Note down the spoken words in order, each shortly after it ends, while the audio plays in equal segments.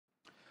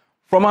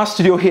From our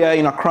studio here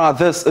in Accra,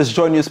 this is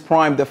JoyNews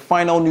Prime, the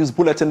final news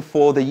bulletin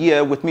for the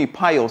year with me,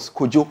 Pius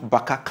Kojo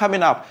Baka.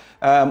 Coming up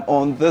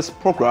on this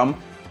program,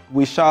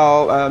 we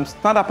shall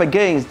stand up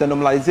against the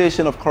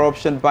normalization of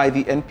corruption by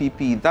the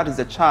NPP. That is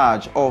the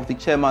charge of the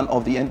chairman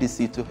of the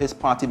NDC to his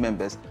party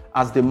members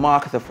as they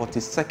mark the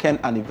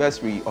 42nd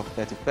anniversary of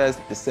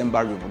 31st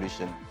December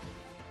Revolution.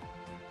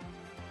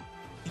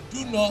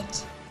 We do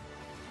not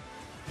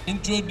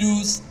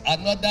introduce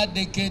another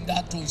decade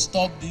that will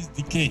stop this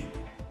decay.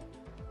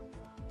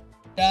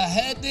 We are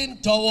heading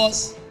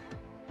towards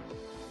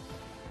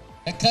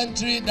a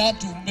country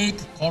that will make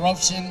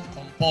corruption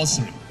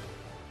compulsory.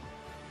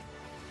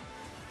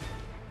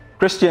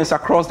 Christians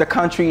across the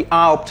country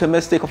are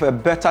optimistic of a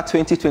better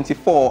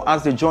 2024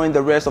 as they join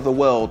the rest of the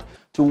world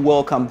to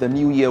welcome the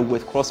new year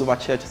with crossover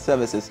church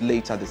services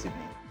later this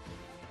evening.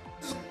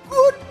 It's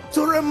good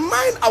to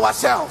remind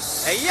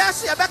ourselves to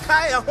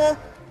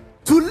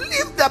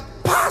leave the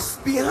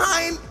past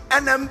behind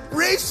and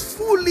embrace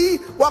fully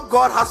what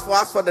God has for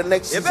us for the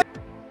next year.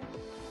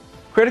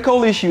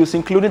 Critical issues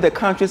including the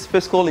country's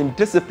fiscal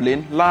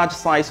indiscipline, large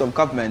size of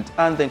government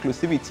and the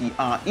inclusivity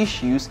are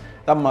issues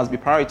that must be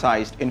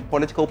prioritized in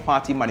political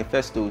party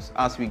manifestos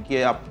as we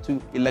gear up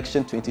to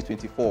election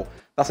 2024.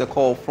 That's a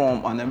call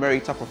from an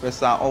emerita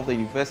professor of the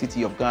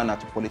University of Ghana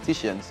to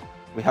politicians.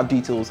 We have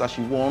details as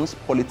she warns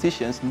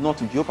politicians not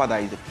to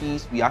jeopardize the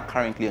peace we are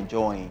currently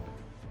enjoying.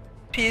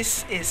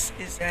 Peace is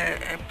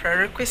a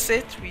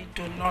prerequisite. We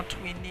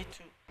need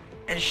to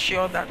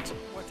ensure that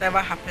whatever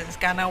happens,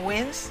 Ghana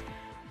wins,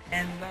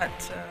 and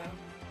that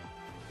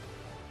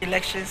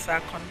elections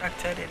are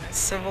conducted in a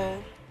civil,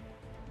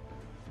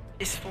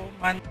 peaceful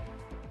manner.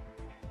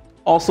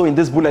 Also in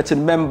this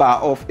bulletin, member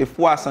of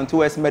Ifua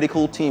Santue's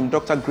medical team,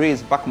 Dr.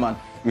 Grace Bachman,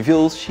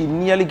 reveals she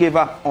nearly gave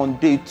up on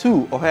day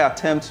 2 of her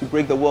attempt to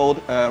break the world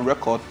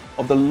record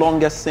of the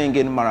longest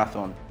singing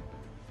marathon.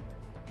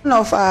 One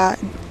of our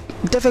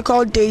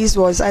difficult days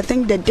was, I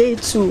think, the day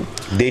 2.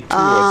 Day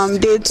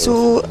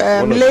 2,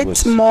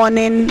 late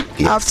morning,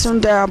 afternoon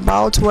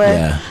thereabout,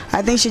 where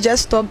I think she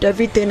just stopped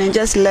everything and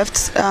just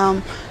left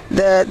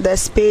the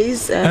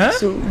space. At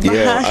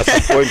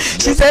the point,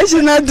 she said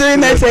she's not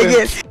doing it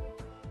again.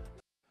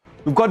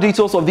 We've got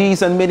details of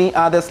these and many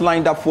others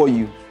lined up for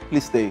you.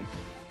 Please stay.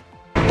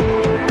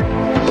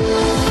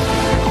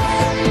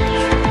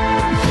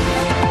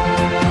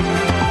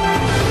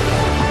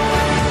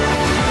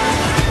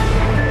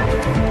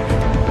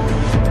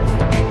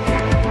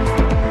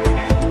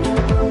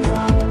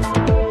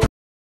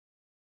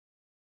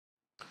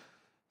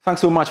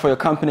 Thanks so much for your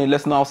company.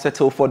 Let's now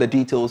settle for the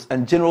details.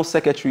 And General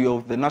Secretary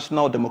of the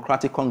National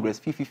Democratic Congress,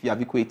 Fifi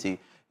Kwetey,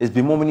 is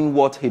bemoaning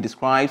what he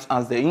describes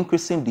as the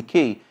increasing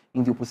decay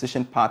in the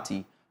opposition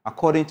party.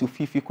 According to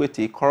Fifi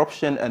Kwetey,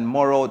 corruption and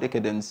moral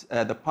decadence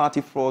the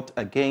party fought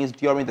against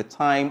during the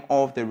time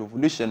of the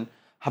revolution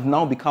have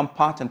now become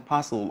part and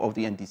parcel of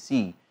the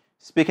NDC.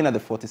 Speaking at the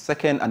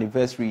 42nd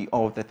anniversary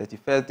of the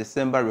 31st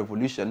December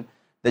Revolution,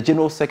 the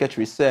General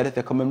Secretary said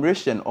the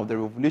commemoration of the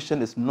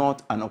revolution is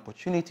not an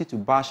opportunity to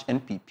bash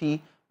NPP,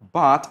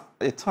 but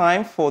a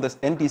time for the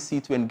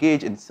NDC to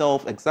engage in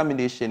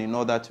self-examination in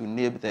order to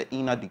nib the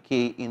inner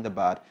decay in the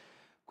bud.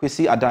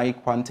 Kwesi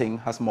Adai-Kwanting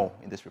has more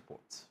in this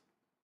report.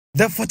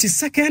 The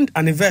 42nd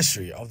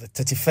anniversary of the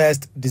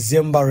 31st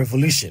December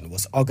Revolution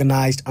was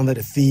organized under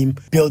the theme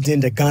Building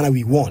the Ghana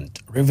We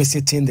Want,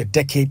 revisiting the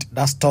decade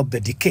that stopped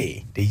the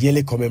decay. The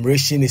yearly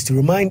commemoration is to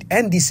remind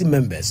NDC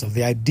members of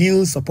the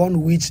ideals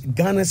upon which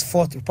Ghana's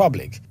Fourth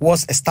Republic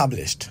was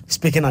established.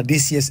 Speaking at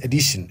this year's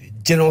edition,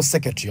 General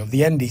Secretary of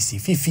the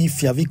NDC, Fifi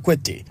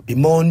Kwetey,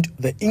 bemoaned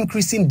the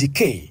increasing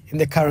decay in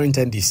the current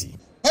NDC.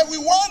 And we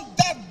want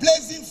that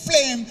blazing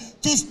flame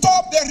to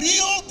stop the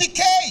real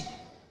decay.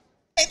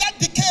 And that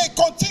decay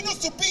continues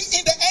to be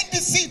in the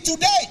NDC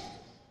today.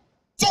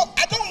 So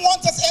I don't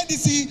want us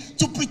NDC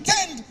to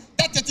pretend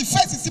that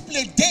 31st is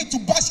simply a day to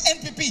bash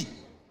NPP.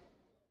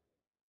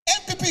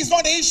 NPP is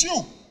not the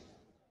issue.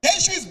 The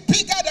issue is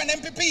bigger than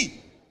NPP.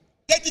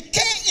 The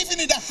decay,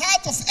 even in the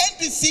heart of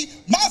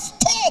NDC, must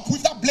stop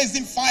with that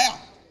blazing fire.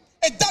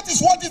 And that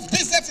is what this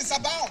business is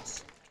about.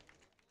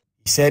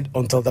 He said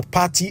until the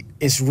party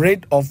is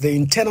rid of the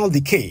internal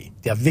decay,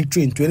 their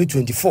victory in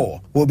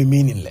 2024 will be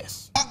meaningless.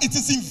 It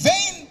is in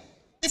vain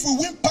if we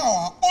win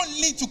power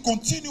only to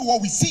continue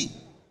what we see.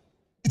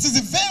 It is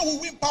in vain we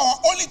win power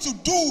only to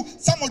do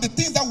some of the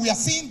things that we are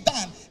seeing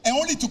done and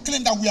only to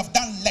claim that we have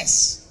done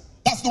less.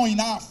 That's not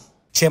enough.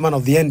 Chairman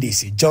of the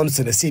NDC,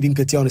 Johnson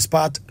Asidin-Petit, on his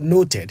part,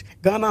 noted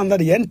Ghana under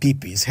the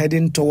NPP is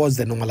heading towards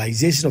the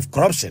normalization of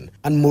corruption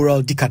and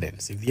moral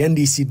decadence if the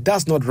NDC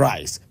does not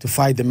rise to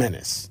fight the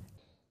menace.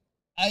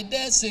 I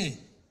dare say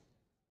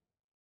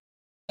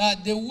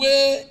that the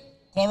way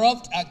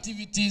corrupt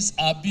activities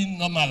are being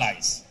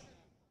normalized,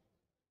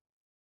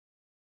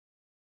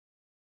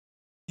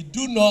 we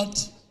do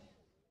not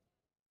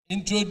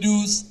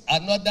introduce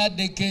another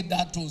decade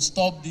that will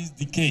stop this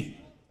decay.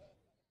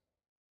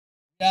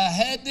 We are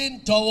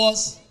heading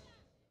towards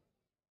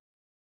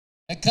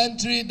a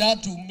country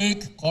that will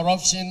make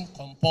corruption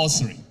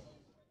compulsory.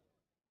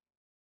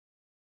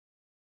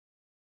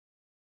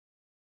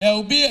 there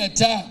will be a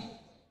time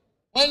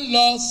when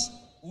laws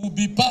will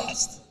be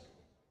passed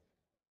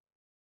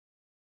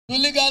to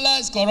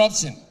legalize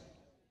corruption.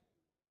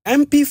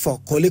 MP for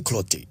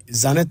Koliklote,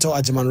 Zaneto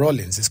Ajiman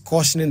Rollins, is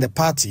cautioning the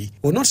party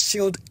will not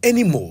shield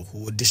any more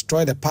who will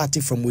destroy the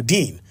party from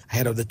within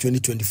ahead of the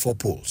 2024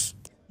 polls.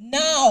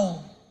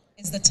 Now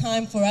is the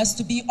time for us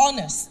to be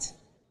honest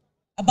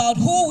about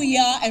who we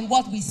are and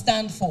what we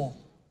stand for.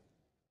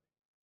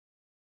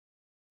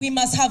 We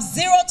must have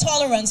zero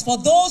tolerance for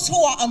those who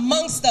are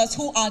amongst us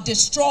who are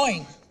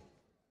destroying.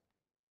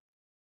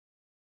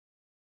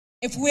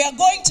 If we are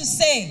going to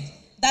say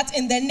that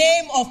in the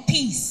name of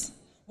peace,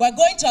 we're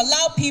going to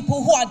allow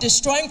people who are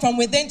destroying from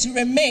within to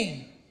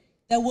remain,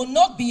 there will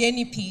not be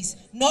any peace,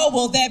 nor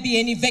will there be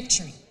any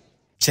victory.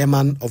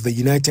 Chairman of the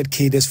United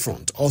Cadres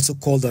Front also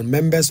called on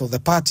members of the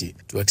party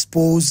to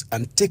expose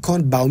and take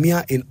on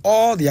Baumia in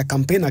all their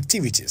campaign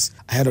activities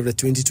ahead of the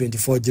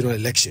 2024 general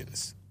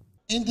elections.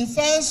 In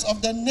defense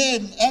of the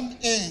name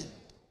M-A-H-A-M-A,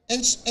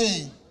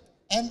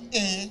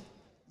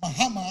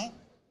 Mahama,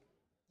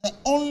 the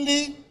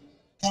only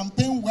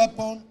campaign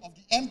weapon of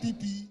the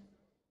MPP,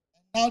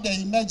 and now the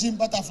emerging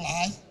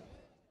butterfly,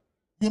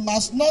 we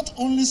must not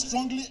only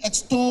strongly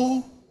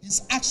extol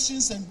his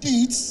actions and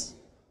deeds,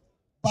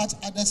 but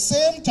at the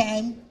same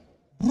time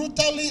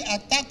brutally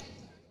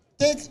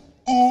take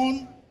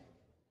on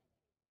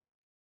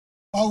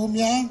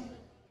Baumia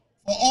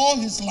for all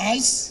his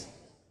lies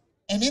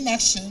and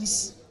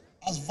inactions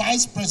as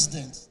vice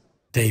president.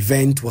 The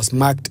event was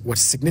marked with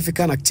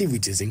significant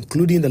activities,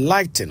 including the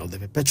lighting of the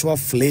perpetual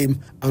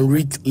flame and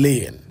wreath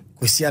laying.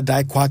 Kwesia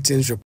Dai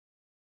Kwatin's report.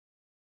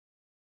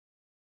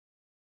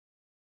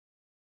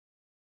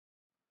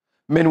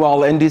 Meanwhile,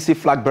 NDC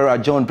flag bearer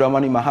John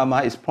Dramani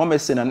Mahama is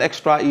promising an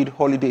extra Eid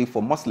holiday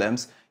for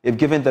Muslims if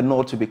given the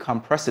nod to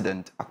become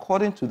president.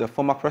 According to the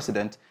former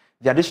president,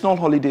 the additional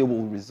holiday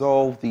will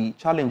resolve the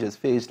challenges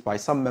faced by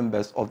some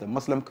members of the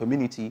Muslim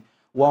community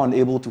who are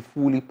unable to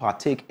fully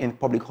partake in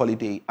public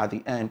holiday at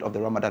the end of the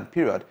Ramadan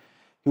period.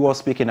 He was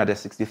speaking at the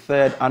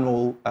 63rd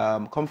annual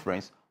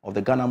conference of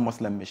the Ghana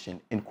Muslim Mission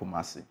in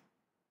Kumasi.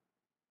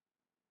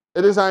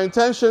 It is our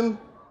intention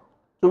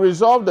to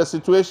resolve the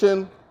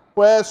situation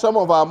where some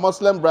of our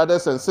Muslim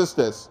brothers and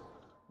sisters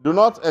do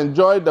not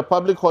enjoy the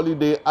public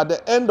holiday at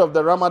the end of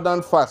the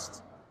Ramadan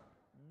fast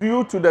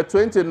due to the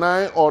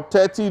 29 or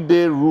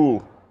 30-day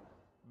rule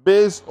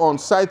based on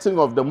sighting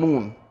of the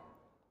moon.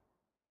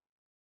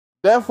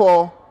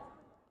 Therefore,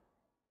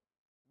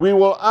 we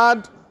will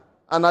add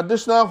an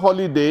additional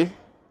holiday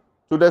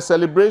to the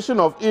celebration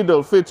of Eid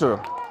al-Fitr.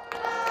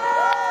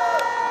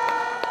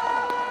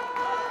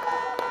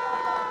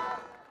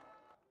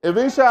 If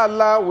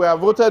inshallah we are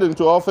voted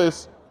into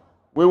office,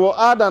 we will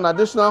add an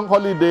additional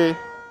holiday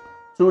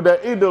to the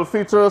Eid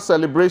al-Fitr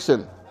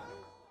celebration.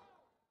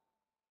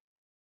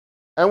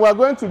 And we are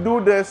going to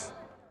do this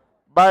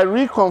by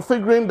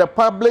reconfiguring the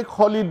Public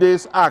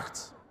Holidays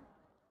Act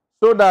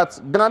so that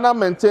Ghana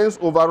maintains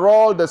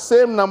overall the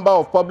same number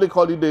of public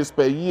holidays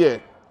per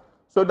year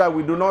so that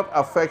we do not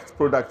affect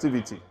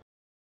productivity.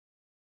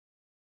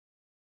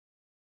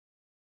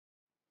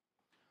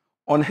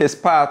 On his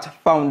part,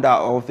 founder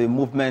of the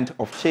Movement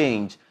of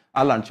Change,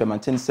 Alan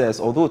Tremantin says,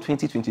 although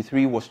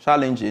 2023 was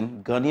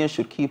challenging, Ghanaians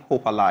should keep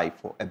hope alive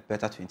for a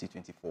better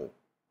 2024.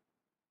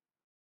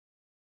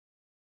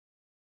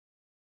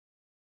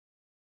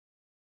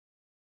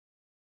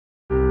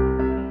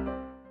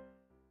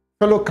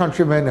 Fellow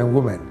countrymen and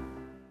women,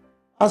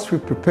 as we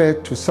prepare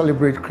to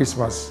celebrate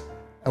Christmas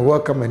and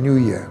welcome a new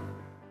year,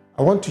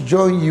 I want to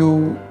join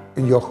you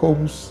in your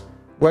homes,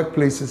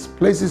 workplaces,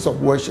 places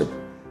of worship,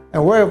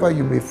 and wherever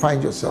you may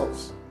find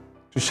yourselves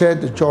to share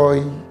the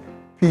joy,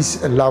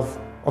 peace, and love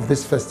of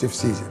this festive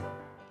season.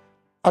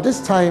 At this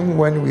time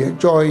when we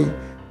enjoy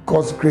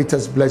God's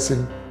greatest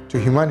blessing to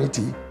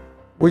humanity,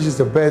 which is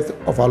the birth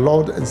of our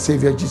Lord and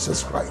Savior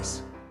Jesus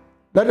Christ,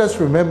 let us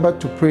remember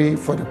to pray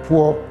for the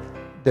poor,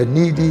 the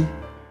needy,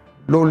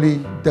 lowly,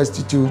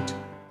 destitute,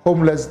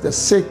 homeless, the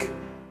sick,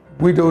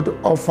 widowed,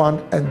 orphan,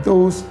 and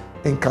those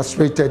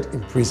incarcerated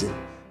in prison,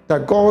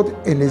 that God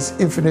in His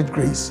infinite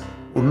grace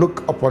will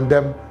look upon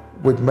them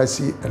with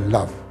mercy and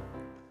love.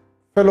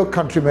 Fellow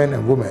countrymen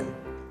and women,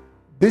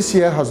 this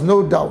year has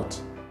no doubt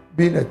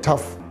been a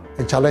tough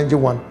and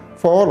challenging one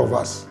for all of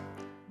us.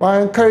 But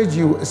I encourage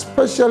you,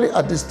 especially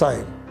at this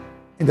time,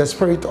 in the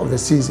spirit of the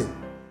season,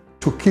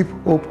 to keep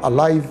hope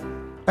alive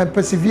and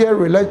persevere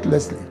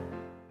relentlessly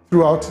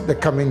throughout the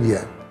coming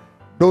year,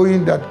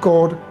 knowing that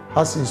God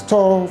has in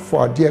store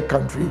for our dear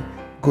country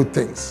good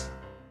things.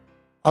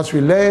 As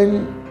we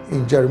learn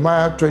in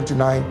Jeremiah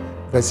 29,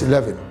 verse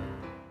 11,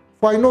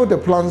 "For I know the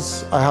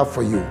plans I have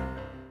for you,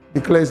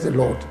 declares the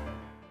Lord,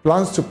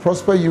 plans to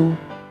prosper you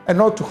and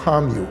not to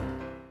harm you,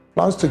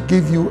 plans to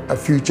give you a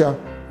future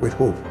with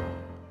hope."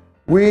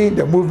 We in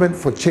the Movement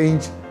for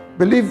Change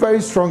believe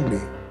very strongly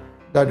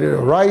that the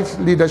right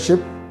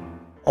leadership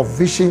of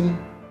vision,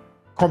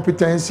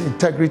 competence,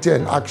 integrity,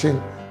 and action,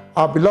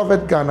 our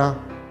beloved Ghana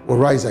will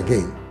rise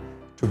again.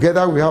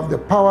 Together we have the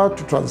power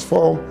to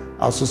transform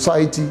our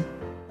society,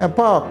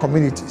 empower our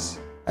communities,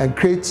 and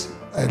create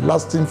a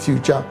lasting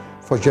future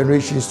for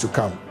generations to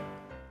come.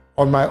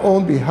 On my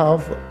own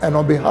behalf and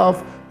on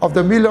behalf of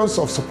the millions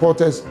of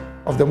supporters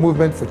of the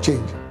Movement for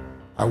Change,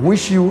 I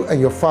wish you and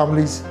your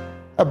families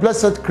a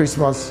blessed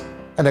Christmas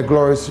and a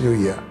glorious New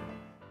Year.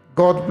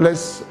 God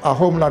bless our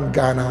homeland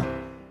Ghana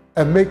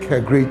and make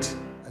her great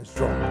and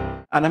strong.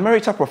 An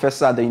emerita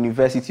professor at the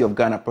University of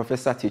Ghana,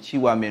 Professor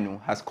Techiwa Menu,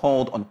 has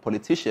called on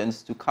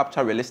politicians to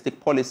capture realistic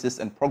policies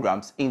and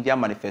programs in their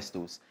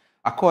manifestos.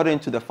 According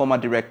to the former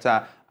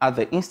director at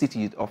the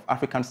Institute of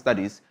African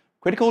Studies,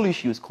 critical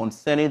issues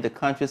concerning the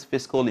country's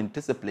fiscal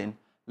indiscipline,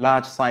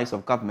 large size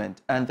of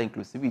government, and the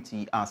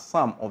inclusivity are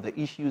some of the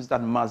issues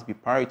that must be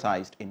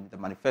prioritized in the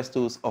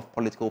manifestos of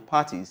political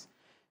parties.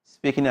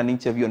 Speaking in an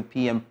interview on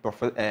PM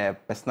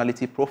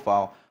Personality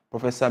Profile,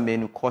 Professor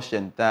Menu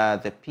cautioned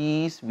that the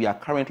peace we are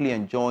currently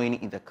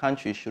enjoying in the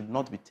country should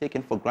not be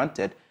taken for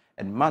granted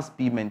and must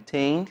be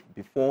maintained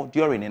before,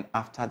 during, and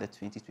after the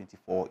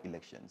 2024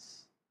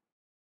 elections.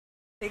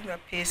 I think that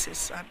peace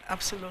is an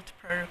absolute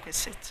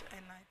prerequisite,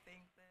 and I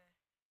think that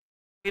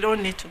we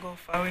don't need to go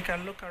far. We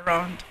can look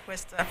around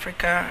West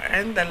Africa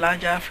and the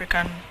larger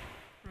African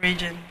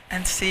region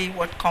and see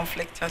what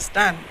conflict has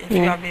done. If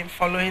you have been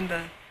following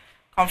the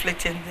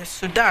conflict in the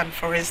Sudan,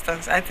 for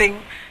instance, I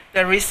think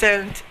the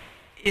recent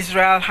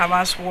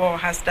Israel-Hamas war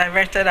has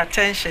diverted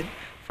attention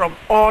from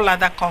all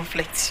other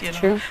conflicts,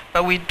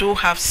 but we do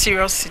have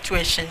serious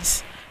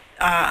situations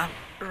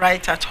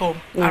right at home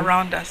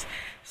around us.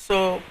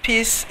 So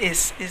peace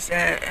is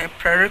a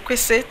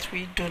prerequisite.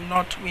 We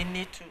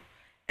need to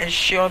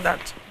ensure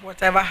that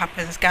whatever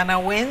happens, Ghana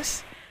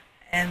wins,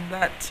 and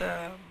that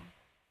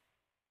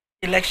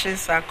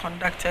elections are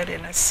conducted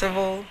in a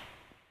civil,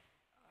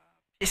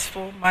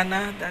 peaceful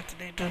manner, that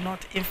they do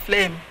not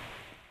inflame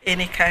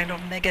any kind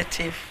of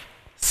negative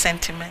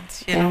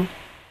sentiments,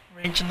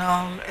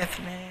 regional,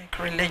 ethnic,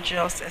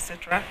 religious,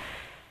 etc.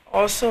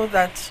 Also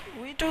that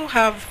we do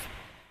have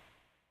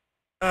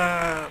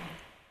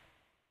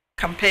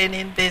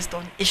campaigning based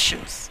on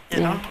issues,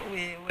 during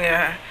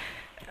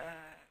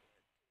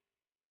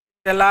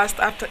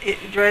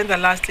the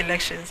last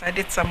elections, I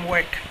did some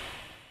work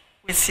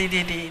with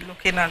CDD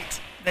looking at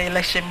the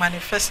election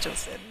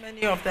manifestos, and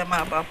many of them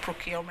are about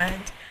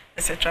procurement,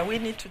 etc. We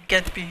need to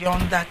get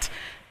beyond that.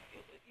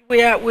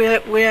 We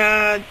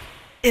are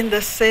in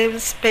the same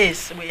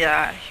space. We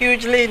are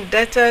hugely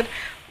indebted.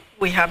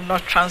 We have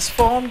not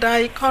transformed our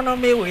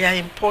economy. We are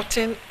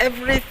importing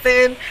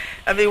everything.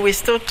 I mean, we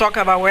still talk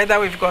about whether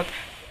we've got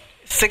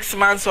 6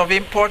 months of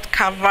import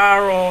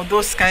cover or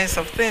those kinds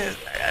of things.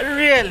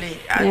 Really,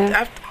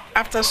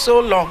 after so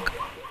long,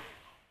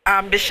 our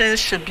ambitions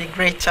should be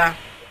greater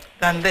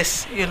than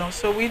this,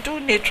 So we do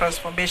need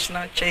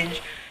transformational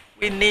change.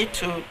 We need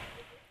to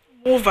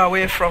move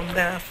away from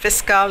the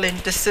fiscal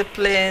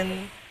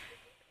indiscipline,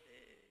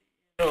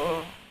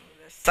 the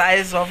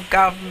size of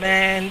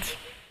government,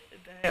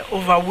 the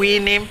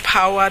overweening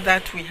power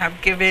that we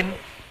have given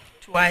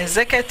to our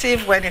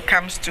executive when it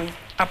comes to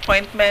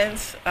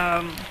appointments,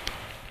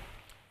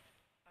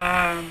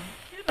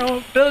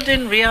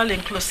 building real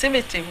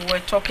inclusivity. We were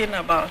talking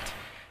about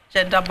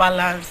gender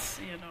balance,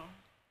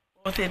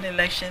 both in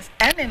elections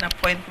and in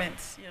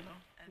appointments,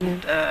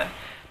 and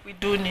we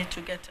do need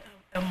to get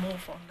a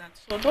move on that.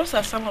 So those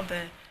are some of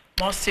the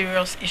more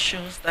serious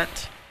issues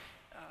that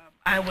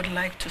I would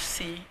like to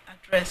see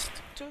addressed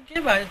to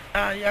give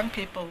our young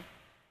people and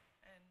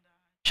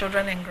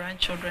children and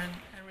grandchildren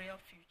a real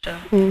future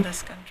in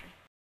this country.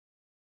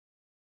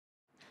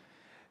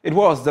 It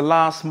was the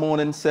last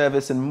morning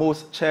service in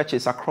most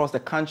churches across the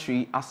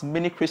country as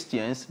many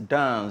Christians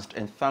danced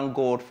and thanked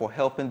God for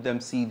helping them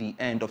see the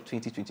end of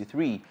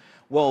 2023.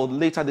 Well,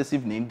 later this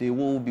evening, they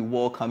will be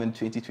welcoming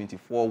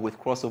 2024 with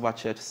crossover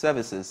church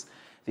services.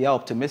 They are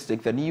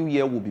optimistic the new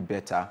year will be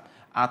better.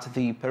 At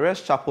the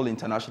Perez Chapel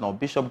International,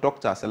 Bishop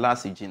Dr.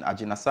 Selassie Jean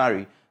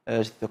Ajinasari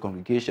urged the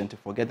congregation to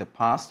forget the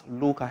past,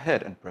 look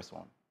ahead and press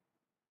on.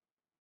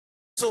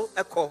 So,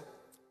 echo,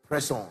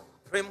 press on.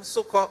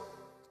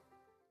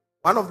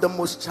 One of the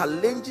most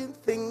challenging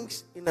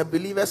things in a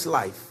believer's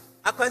life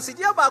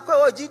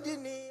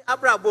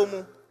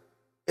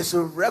is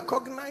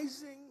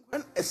recognizing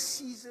when a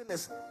season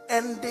is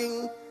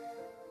ending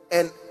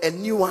and a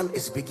new one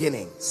is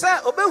beginning.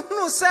 The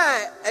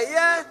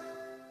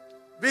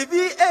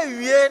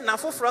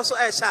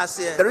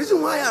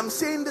reason why I'm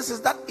saying this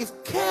is that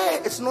if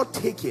care is not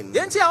taken, we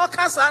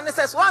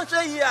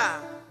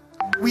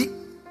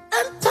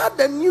enter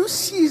the new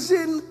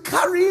season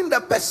carrying the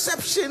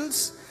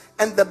perceptions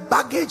and the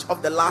baggage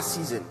of the last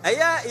season.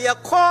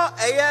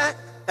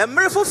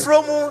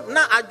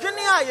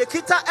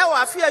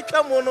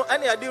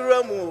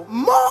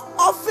 More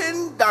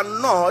often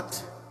than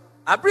not,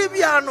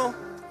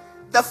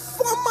 the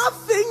former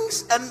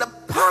things and the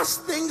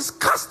past things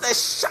cast a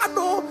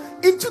shadow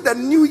into the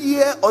new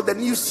year or the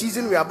new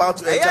season we are about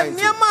to enter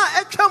into.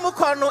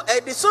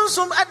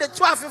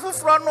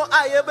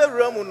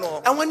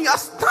 And when you are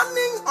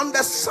standing on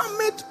the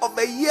summit of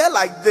a year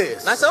like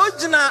this,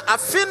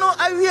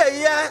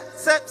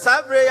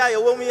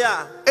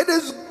 it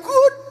is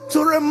good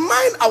to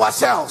remind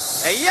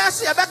ourselves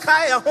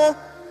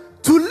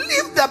to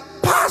leave the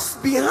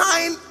past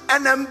behind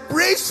and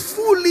embrace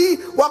fully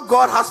what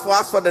God has for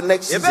us for the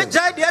next season.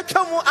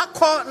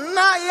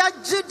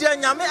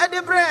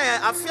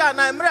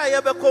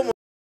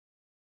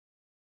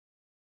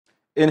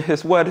 In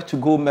his Word to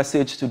Go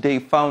message today,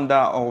 founder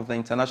of the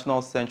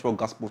International Central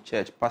Gospel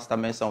Church, Pastor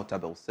Mensa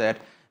Otabil, said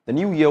the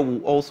new year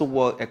will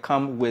also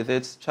come with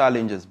its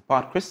challenges,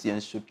 but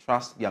Christians should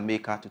trust their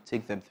Maker to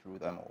take them through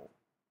them all.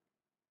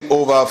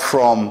 Over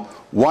from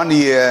one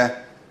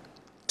year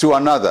to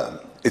another.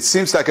 It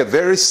seems like a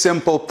very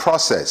simple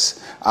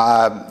process.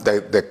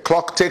 The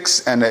clock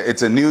ticks and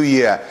it's a new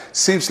year.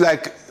 Seems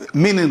like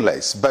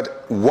meaningless,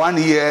 but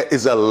 1 year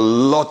is a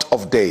lot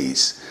of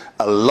days,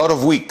 a lot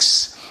of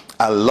weeks,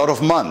 a lot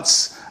of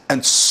months,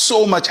 and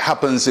so much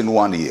happens in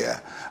 1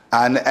 year.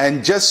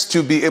 And just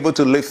to be able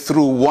to live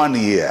through 1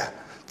 year,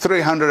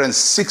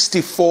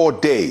 364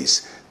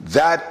 days,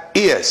 that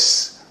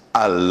is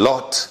a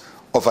lot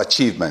of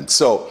achievement.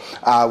 So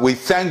we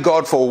thank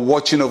God for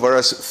watching over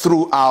us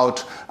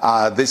throughout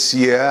this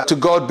year. To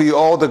God be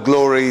all the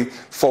glory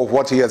for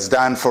what he has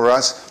done for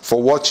us,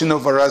 for watching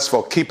over us,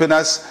 for keeping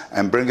us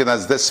and bringing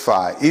us this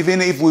far. Even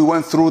if we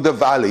went through the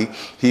valley,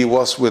 he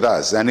was with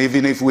us. And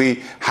even if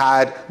we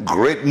had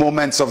great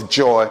moments of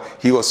joy,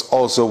 he was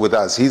also with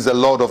us. He's the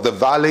Lord of the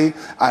valley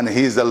and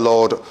he's the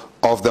Lord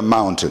of the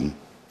mountain.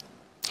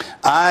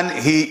 And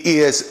he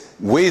is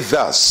with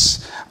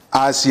us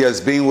as he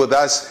has been with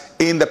us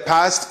in the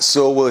past,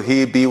 so will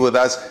he be with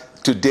us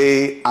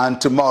today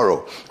and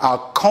tomorrow. Our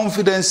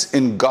confidence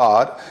in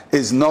God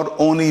is not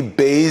only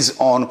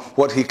based on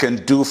what he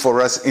can do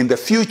for us in the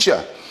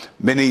future.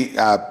 Many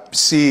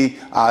see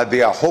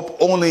their hope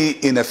only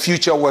in a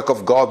future work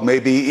of God,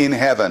 maybe in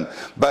heaven.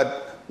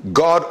 But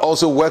God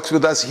also works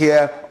with us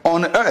here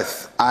on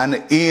earth and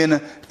in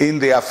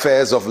the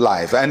affairs of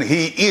life. And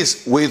he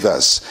is with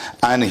us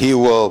and he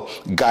will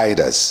guide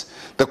us.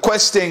 The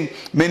question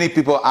many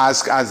people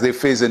ask as they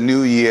face a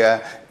new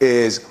year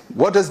is,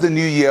 what does the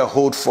new year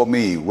hold for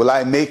me? Will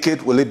I make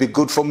it? Will it be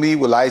good for me?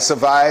 Will I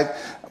survive?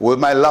 Will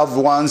my loved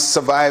ones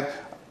survive?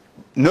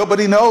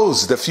 Nobody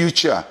knows the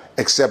future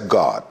except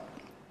God.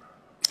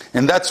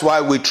 And that's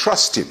why we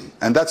trust him.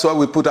 And that's why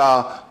we put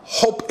our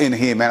hope in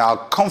him and our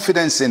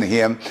confidence in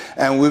him.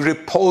 And we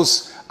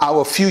repose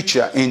our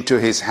future into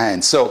his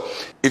hands. So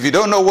if you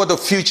don't know what the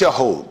future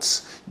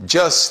holds,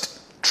 just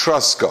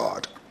trust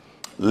God.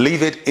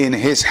 Leave it in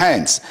his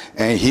hands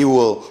and he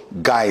will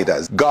guide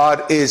us.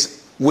 God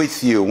is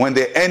with you. When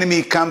the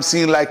enemy comes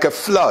in like a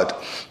flood,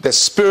 the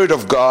Spirit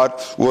of God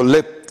will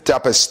lift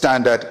up a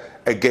standard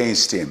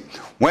against him.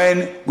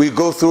 When we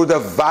go through the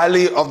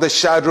valley of the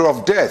shadow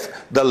of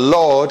death, the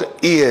Lord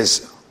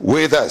is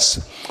with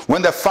us.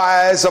 When the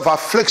fires of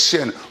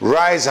affliction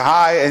rise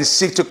high and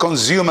seek to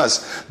consume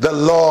us, the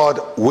Lord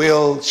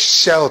will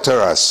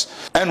shelter us.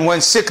 And when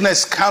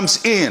sickness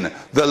comes in,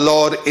 the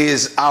Lord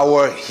is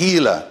our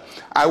healer.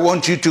 I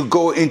want you to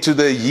go into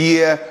the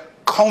year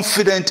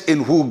confident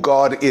in who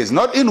God is.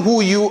 Not in who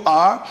you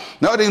are,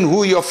 not in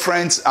who your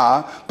friends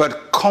are,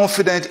 but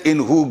confident in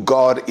who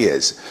God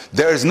is.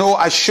 There is no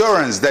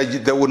assurance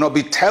that there will not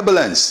be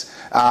turbulence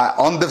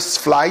on this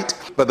flight,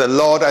 but the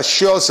Lord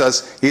assures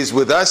us he is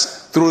with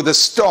us through the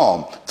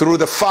storm, through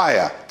the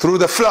fire, through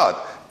the flood,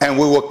 and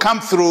we will come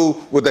through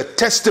with a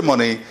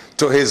testimony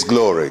to his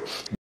glory.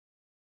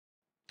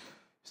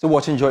 Still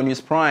watching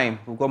JoyNews Prime.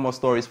 We've got more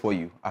stories for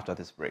you after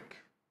this break.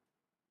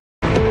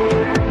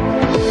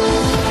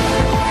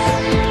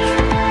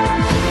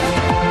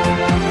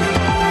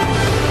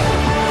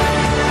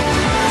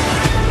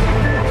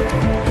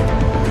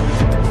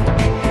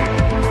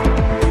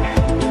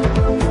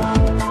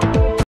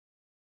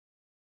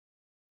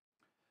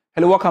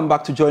 Hello, welcome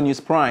back to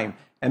JoyNews Prime.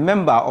 A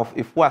member of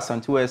Ifua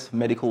Santue's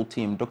medical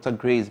team, Dr.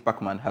 Grace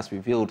Bachman, has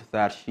revealed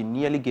that she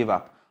nearly gave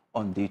up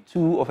on day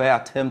 2 of her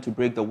attempt to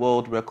break the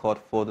world record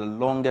for the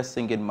longest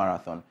singing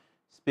marathon.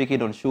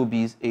 Speaking on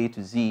Showbiz A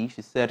to Z,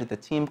 she said the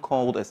team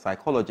called a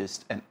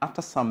psychologist, and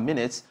after some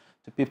minutes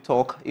to Pep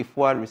Talk,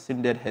 Ifua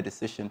rescinded her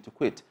decision to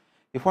quit.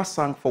 Ifua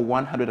sang for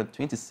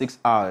 126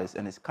 hours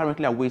and is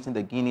currently awaiting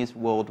the Guinness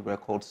World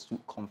Records to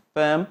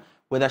confirm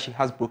whether she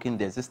has broken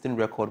the existing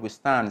record, which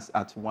stands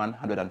at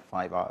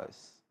 105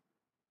 hours.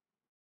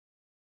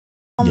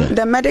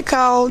 The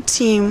medical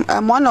team,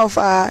 one of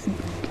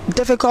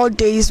difficult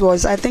days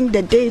was, I think,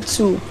 the day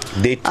 2.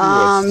 Day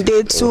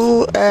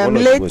 2,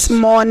 late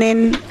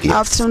morning,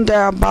 afternoon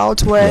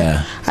thereabout,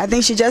 where I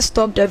think she just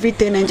stopped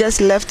everything and just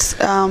left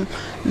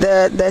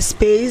the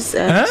space.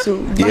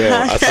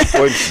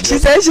 She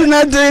said she's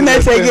not doing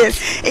it again.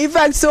 In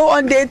fact, so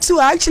on day 2,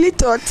 I actually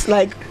thought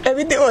like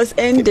everything was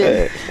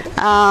ending.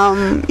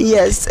 She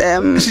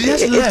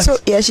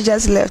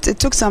just left. It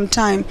took some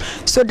time.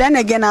 So then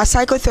again, our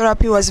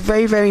psychotherapy was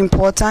very, very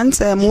important.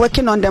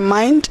 Working on the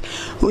mind,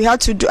 we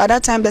had to do. At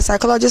that time, the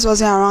psychologist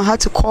wasn't around. Had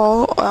to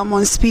call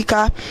on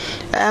speaker.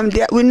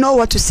 We know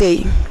what to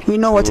say. We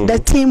know what the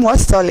team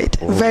was solid,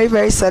 very,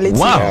 very solid.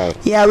 Wow.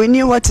 Yeah, we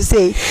knew what to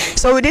say.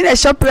 So within a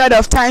short short period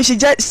of time, she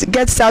just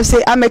gets up,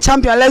 say, I'm a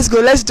champion, let's go,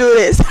 let's do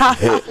this.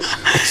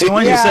 So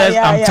when you said,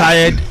 I'm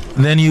tired,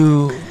 then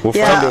you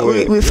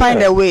we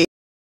find a way.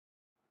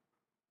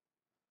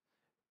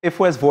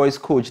 Ife's voice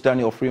coach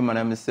Daniel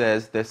Freeman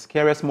says the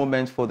scariest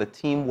moment for the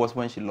team was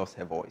when she lost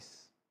her voice.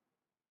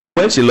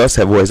 When she lost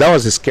her voice, that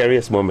was the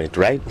scariest moment,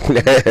 right?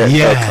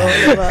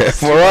 Yeah.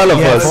 For all of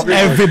us. For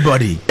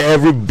everybody.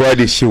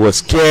 Everybody, she was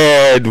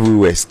scared, we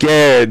were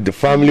scared, the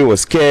family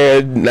was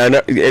scared,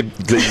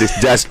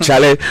 just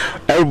challenge.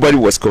 Everybody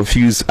was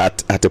confused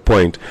at a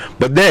point.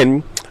 But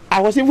then, I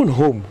was even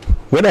home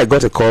when I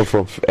got a call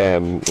from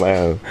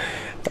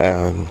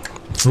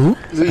who?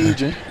 Is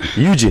it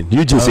Eugene?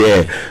 Eugene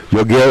said,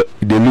 your girl,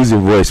 they lose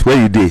your voice.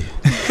 Where you did?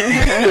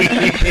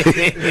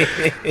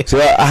 So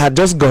I had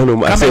just gone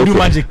home. Come I said, and do okay.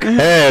 magic.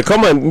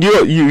 Come on,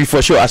 you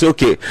for sure. I said,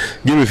 okay,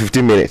 give me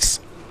 15 minutes.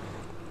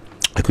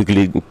 I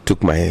quickly took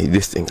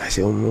this thing. I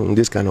said,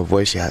 this kind of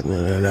voice she had.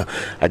 No.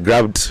 I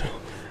grabbed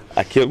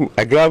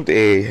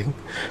a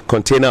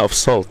container of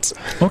salt.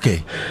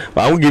 Okay.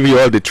 But I won't give you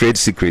all the trade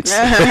secrets.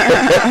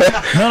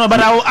 No,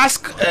 but I will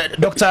ask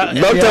Doctor.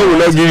 Doctor will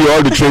not give you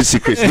all the trade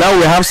secrets. Now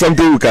we have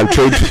something we can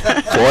trade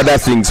for other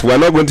things. We're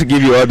not going to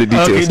give you all the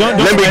details. Okay, don't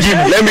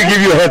let me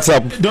give you a heads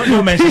up.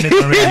 Don't mention it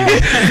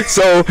already.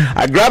 So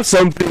I grabbed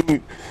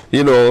something,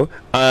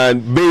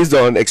 and based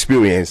on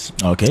experience.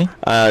 Okay.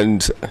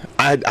 And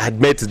I had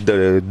met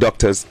the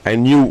doctors. I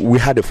knew we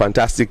had a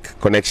fantastic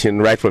connection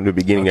right from the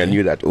beginning. Okay. I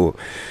knew that.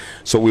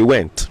 So we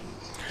went.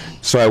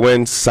 So I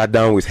went, sat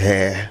down with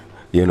her,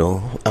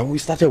 and we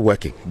started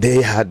working.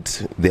 They had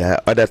their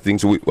other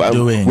things. We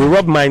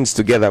rubbed minds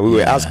together. We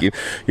were asking,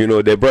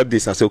 they brought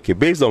this. I said, okay,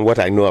 based on what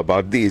I know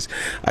about this,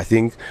 I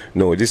think,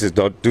 no, this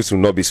will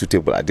not be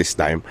suitable at this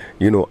time.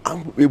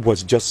 It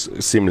was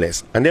just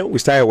seamless. And then we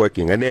started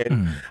working. And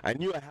then I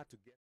knew I had to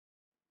get...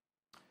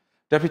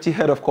 Deputy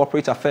Head of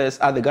Corporate Affairs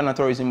at the Ghana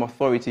Tourism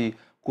Authority,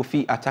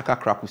 Kofi Ataka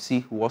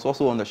Krakusi, who was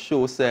also on the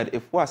show, said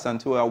Ifua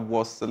Santua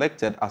was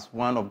selected as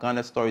one of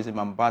Ghana's tourism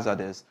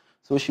ambassadors,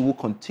 so she will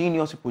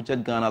continue to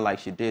project Ghana like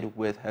she did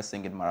with her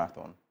singing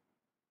marathon.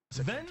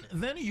 So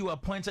then you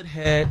appointed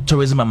her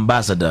tourism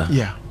ambassador.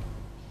 Yeah.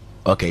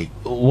 Okay.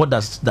 What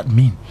does that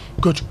mean?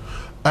 Good.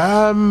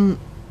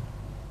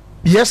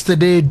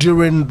 Yesterday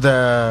during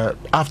the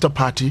after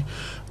party,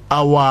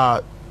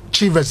 our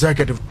Chief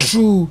Executive,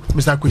 through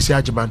Mr. Kwesi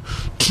Ajiman,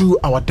 through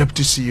our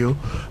Deputy CEO,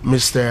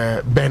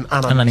 Mr. Ben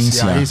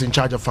Ananisia, he's in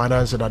charge of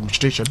finance and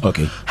administration,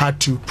 had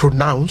to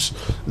pronounce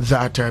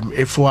that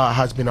Ifua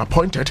has been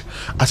appointed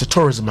as a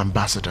tourism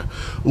ambassador.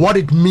 What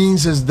it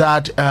means is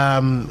that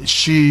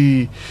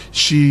she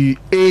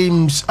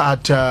aims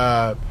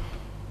at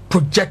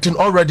projecting.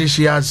 Already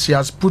she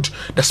has put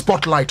the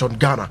spotlight on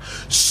Ghana,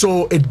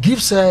 so it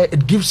gives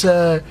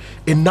her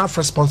enough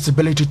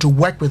responsibility to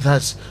work with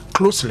us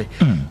closely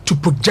to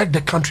project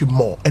the country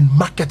more and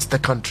market the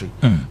country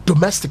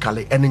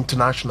domestically and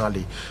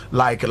internationally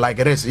like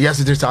it is. Yes,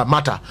 it is a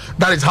matter.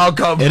 That is how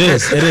come it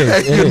is.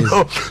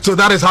 So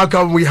that is how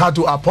come we had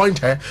to appoint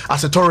her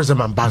as a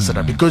tourism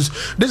ambassador, because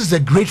this is a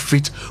great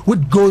fit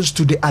which goes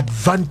to the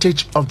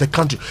advantage of the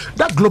country.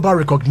 That global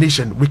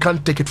recognition, we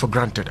can't take it for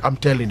granted. I'm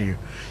telling you.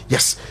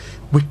 Yes,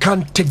 we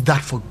can't take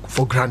that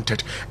for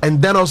granted.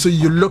 And then also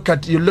you look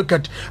at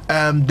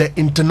the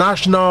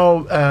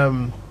international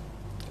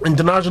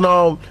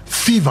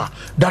fever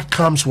that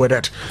comes with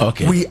it.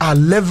 Okay. We are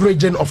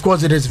leveraging. Of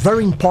course, it is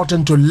very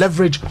important to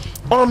leverage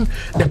on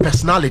the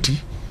personality.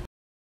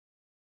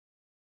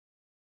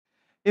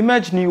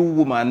 Emerge New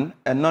Woman,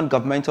 a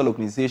non-governmental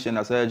organization,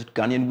 has urged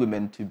Ghanaian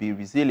women to be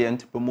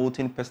resilient,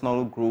 promoting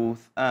personal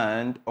growth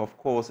and, of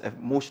course,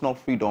 emotional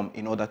freedom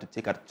in order to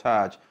take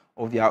charge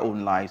of their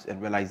own lives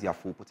and realize their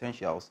full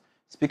potentials.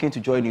 Speaking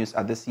to JoyNews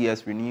at this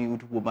year's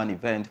Renewed Woman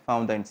event,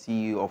 founder and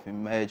CEO of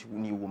Emerge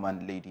New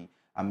Woman, Lady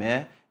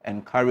Amir,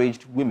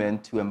 encouraged women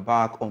to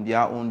embark on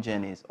their own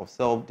journeys of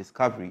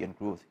self-discovery and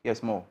growth.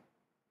 Here's more.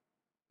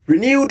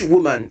 Renewed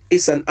Woman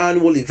is an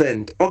annual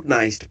event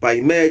organized by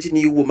Emerge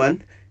New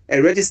Woman,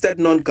 a registered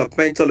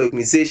non-governmental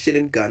organization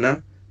in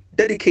Ghana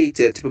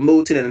dedicated to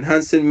promoting and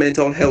enhancing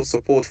mental health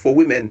support for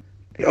women.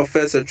 It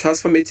offers a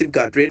transformative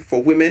gathering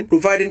for women,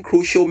 providing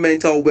crucial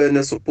mental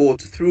wellness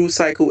support through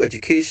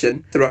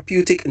psychoeducation,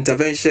 therapeutic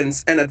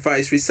interventions, and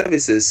advisory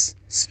services.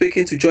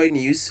 Speaking to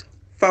JoyNews,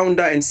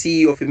 founder and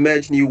CEO of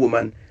Emerge New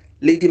Woman,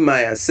 Lady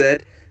Maya,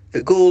 said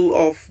the goal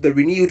of the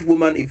Renewed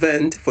Woman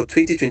event for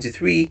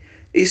 2023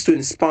 is to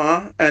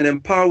inspire and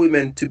empower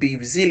women to be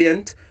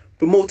resilient,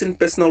 promoting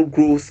personal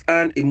growth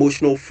and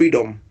emotional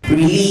freedom.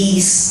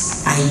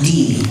 Release,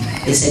 ideally,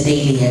 is a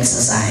daily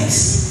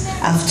exercise.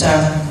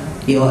 After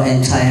your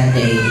entire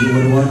day, you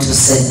would want to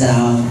sit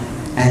down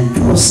and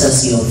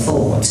process your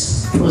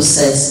thoughts,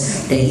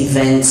 process the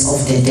events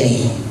of the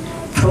day,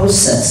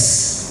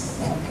 process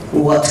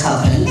what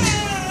happened,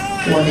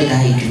 what did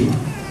I do,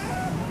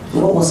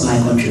 what was my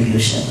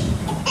contribution,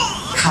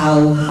 how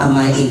am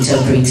I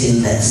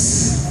interpreting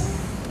this,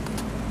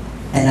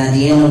 and at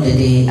the end of the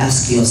day,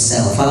 ask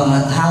yourself, how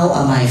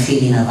am I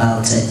feeling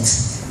about it?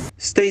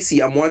 Stacey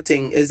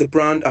Amwating is the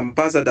brand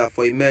ambassador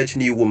for Emerge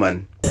New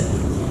Woman.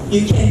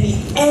 You can be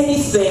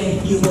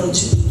anything you want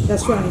to be.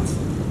 That's right.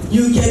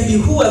 You can be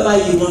whoever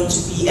you want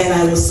to be, and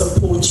I will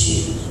support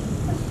you.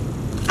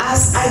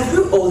 As I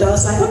grew older, I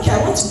was like, okay,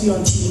 I want to be on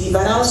TV,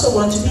 but I also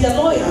want to be a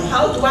lawyer.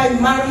 How do I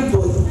marry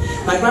both?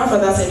 My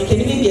grandfather said, you can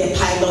even be a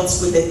pilot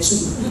with the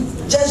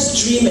two.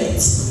 Just dream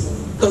it.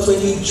 Because when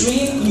you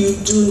dream, you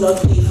do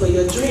not pay for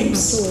your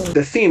dreams.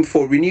 The theme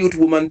for Renewed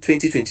Woman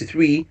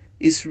 2023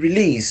 is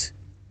Release,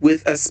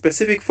 with a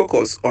specific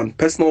focus on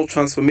personal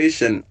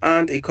transformation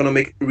and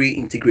economic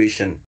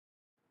reintegration.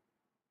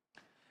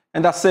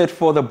 And that's it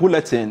for the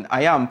bulletin.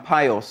 I am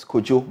Pius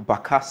Kojo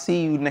Baka.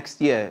 See you next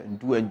year.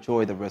 Do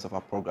enjoy the rest of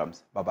our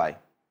programs. Bye-bye.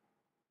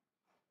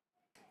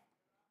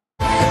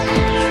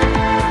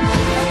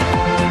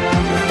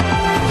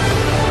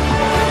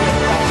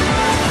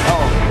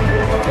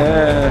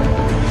 Oh,